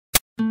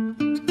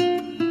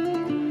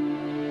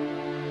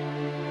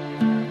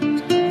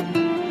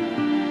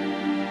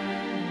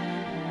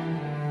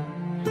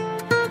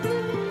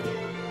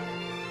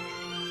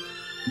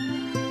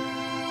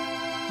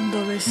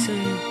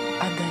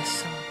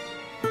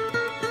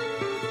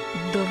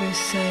dove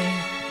sei,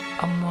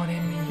 amore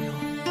mio?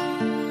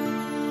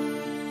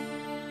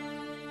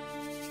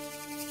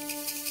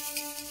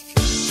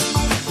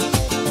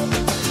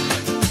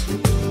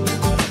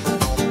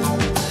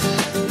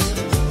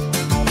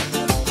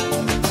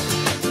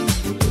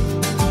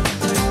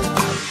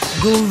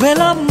 Dov'è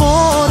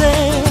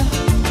l'amore?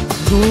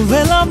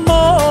 Dov'è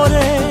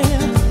l'amore?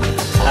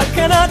 How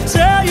can I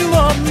tell you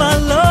of my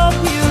love?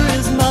 Here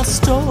is my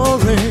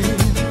story.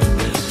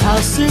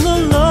 I'll sing a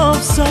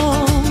love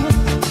song,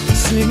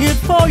 sing it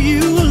for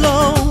you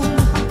alone.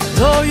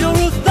 Though you're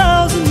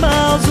 1,000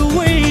 miles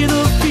away,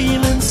 the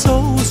feeling's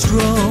so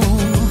strong.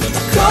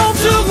 Come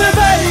to me,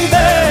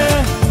 baby,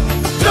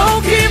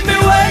 don't keep me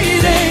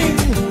waiting.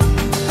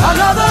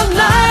 Another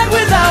night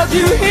without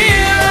you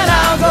here and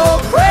I'll go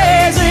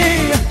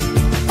crazy.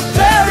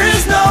 There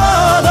is no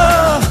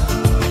other,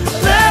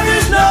 there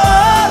is no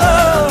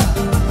other.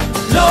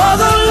 No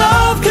other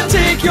love can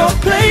take your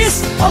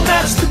place or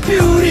match the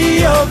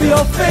beauty of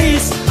your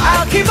face.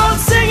 I'll keep on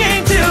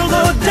singing till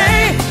the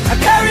day I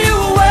carry you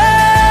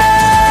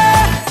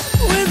away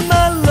with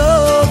my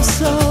love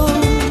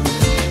song.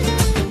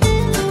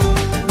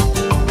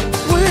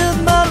 With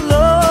my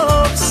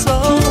love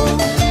song.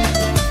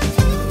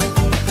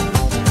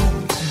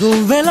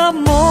 Dov'è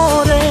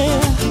l'amore?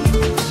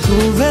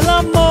 Dov'è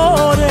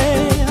l'amore?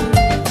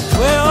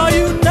 Where are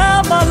you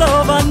now, my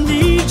love? I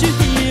need you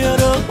here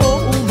to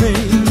hold me.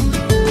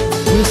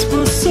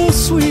 Whisper so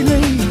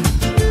sweetly,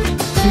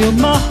 feel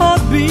my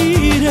heart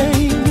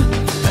beating.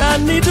 I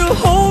need to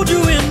hold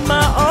you in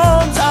my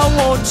arms, I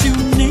want you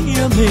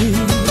near me.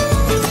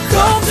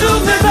 Come to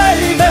me,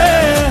 baby,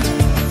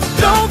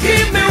 don't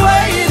keep me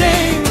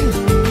waiting.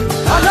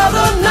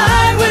 Another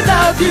night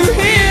without you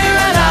here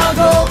and I'll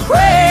go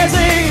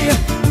crazy.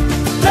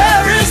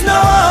 There is no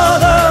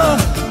other,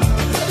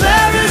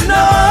 there is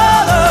no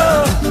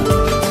other.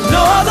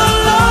 No other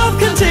love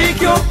can take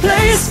your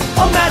place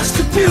or match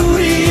the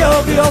beauty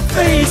of your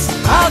face.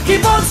 I'll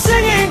keep on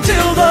singing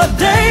till the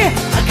day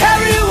I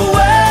carry you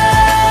away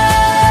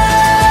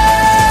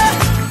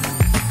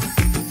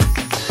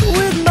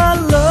with my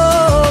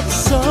love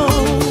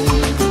song.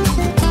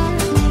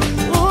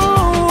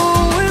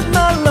 Oh, with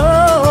my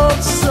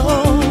love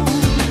song.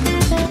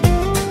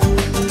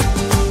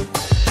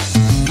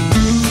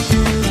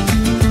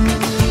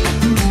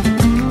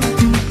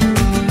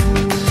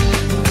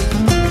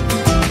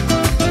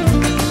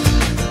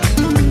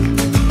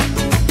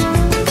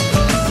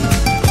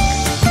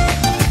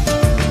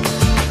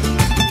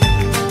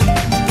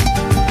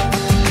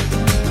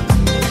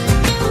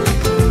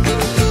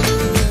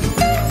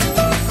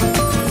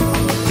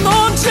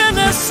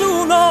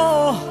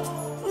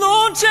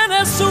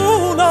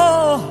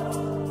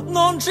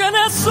 Non c'è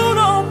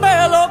nessuno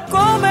bello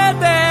come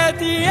te,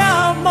 ti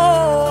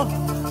amo.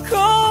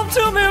 Come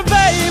to me,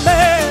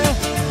 baby,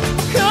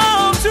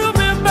 come to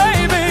me,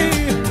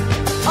 baby.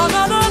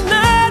 Another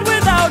night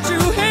without you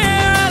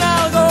here and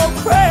I'll go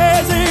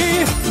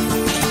crazy.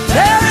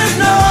 There is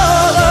no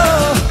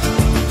other,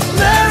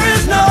 there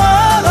is no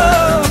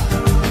other.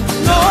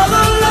 No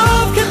other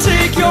love can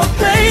take your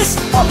place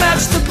or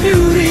match the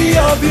beauty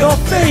of your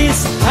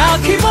face. I'll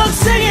keep on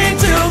singing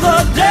till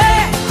the day